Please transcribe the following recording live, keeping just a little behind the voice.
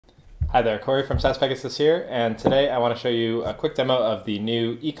Hi there, Corey from SaaS Pegasus here, and today I want to show you a quick demo of the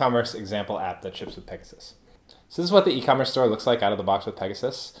new e-commerce example app that ships with Pegasus. So this is what the e-commerce store looks like out of the box with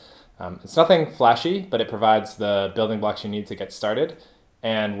Pegasus. It's nothing flashy, but it provides the building blocks you need to get started,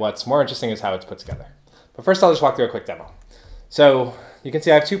 and what's more interesting is how it's put together. But first I'll just walk through a quick demo. So you can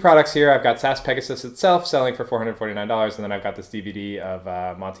see I have two products here. I've got SaaS Pegasus itself selling for $449, and then I've got this DVD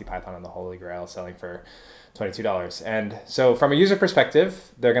of Monty Python and the Holy Grail selling for $22. And so from a user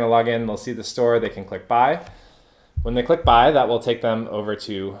perspective, they're going to log in, they'll see the store, they can click buy. When they click buy, that will take them over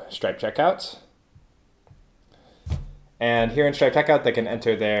to Stripe Checkout. And here in Stripe Checkout, they can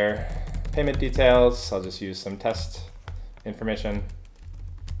enter their payment details. I'll just use some test information.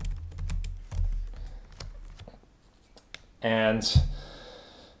 And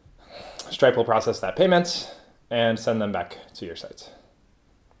Stripe will process that payment and send them back to your site.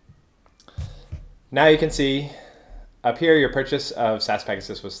 Now you can see up here your purchase of SaaS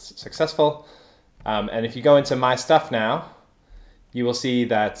Pegasus was successful. And if you go into My Stuff now, you will see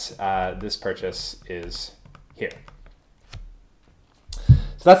that this purchase is here.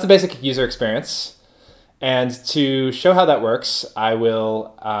 So that's the basic user experience. And to show how that works, I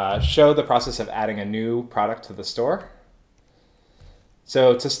will show the process of adding a new product to the store.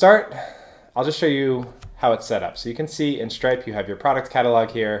 So to start, I'll just show you how it's set up. So you can see in Stripe, you have your product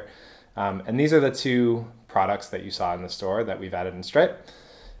catalog here. And these are the two products that you saw in the store that we've added in Stripe.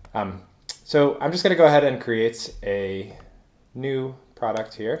 So I'm just going to go ahead and create a new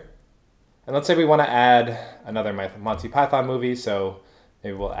product here. And let's say we want to add another Monty Python movie. So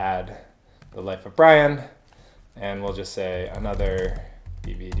maybe we'll add The Life of Brian. And we'll just say another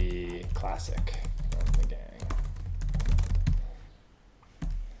DVD classic from the gang.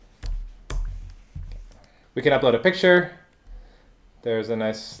 We can upload a picture. There's a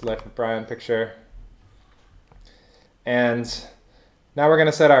nice Life of Brian picture. And now we're going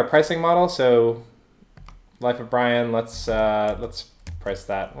to set our pricing model. So Life of Brian, let's price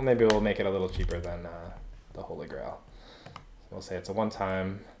that. Well, maybe we'll make it a little cheaper than the Holy Grail. So we'll say it's a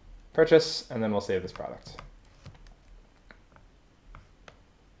one-time purchase, and then we'll save this product.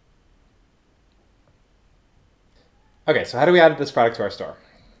 Okay, so how do we add this product to our store?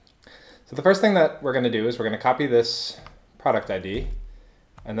 So the first thing that we're going to do is we're going to copy this product ID,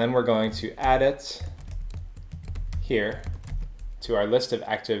 and then we're going to add it here to our list of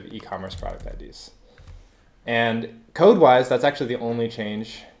active e-commerce product IDs. And code-wise, that's actually the only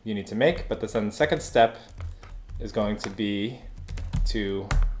change you need to make, but then the second step is going to be to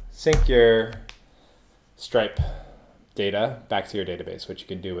sync your Stripe data back to your database, which you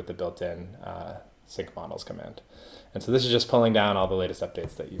can do with the built-in sync models command. And so this is just pulling down all the latest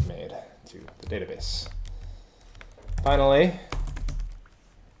updates that you've made to the database. Finally,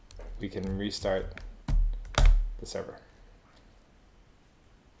 we can restart the server.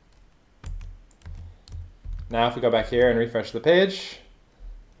 Now if we go back here and refresh the page,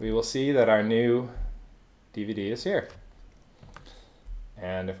 we will see that our new DVD is here.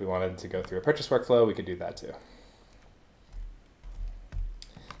 And if we wanted to go through a purchase workflow, we could do that too.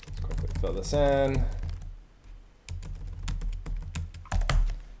 Let's quickly fill this in.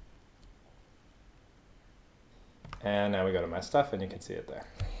 And now we go to My Stuff, and you can see it there.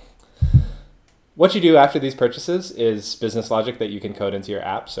 What you do after these purchases is business logic that you can code into your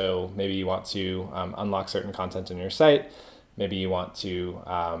app. So maybe you want to unlock certain content in your site. Maybe you want to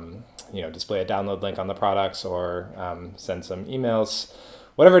display a download link on the products, or send some emails.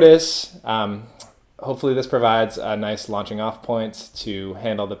 Whatever it is, hopefully this provides a nice launching off point to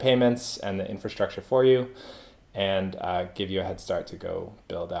handle the payments and the infrastructure for you, and give you a head start to go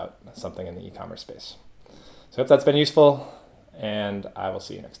build out something in the e-commerce space. So I hope that's been useful, and I will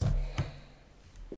see you next time.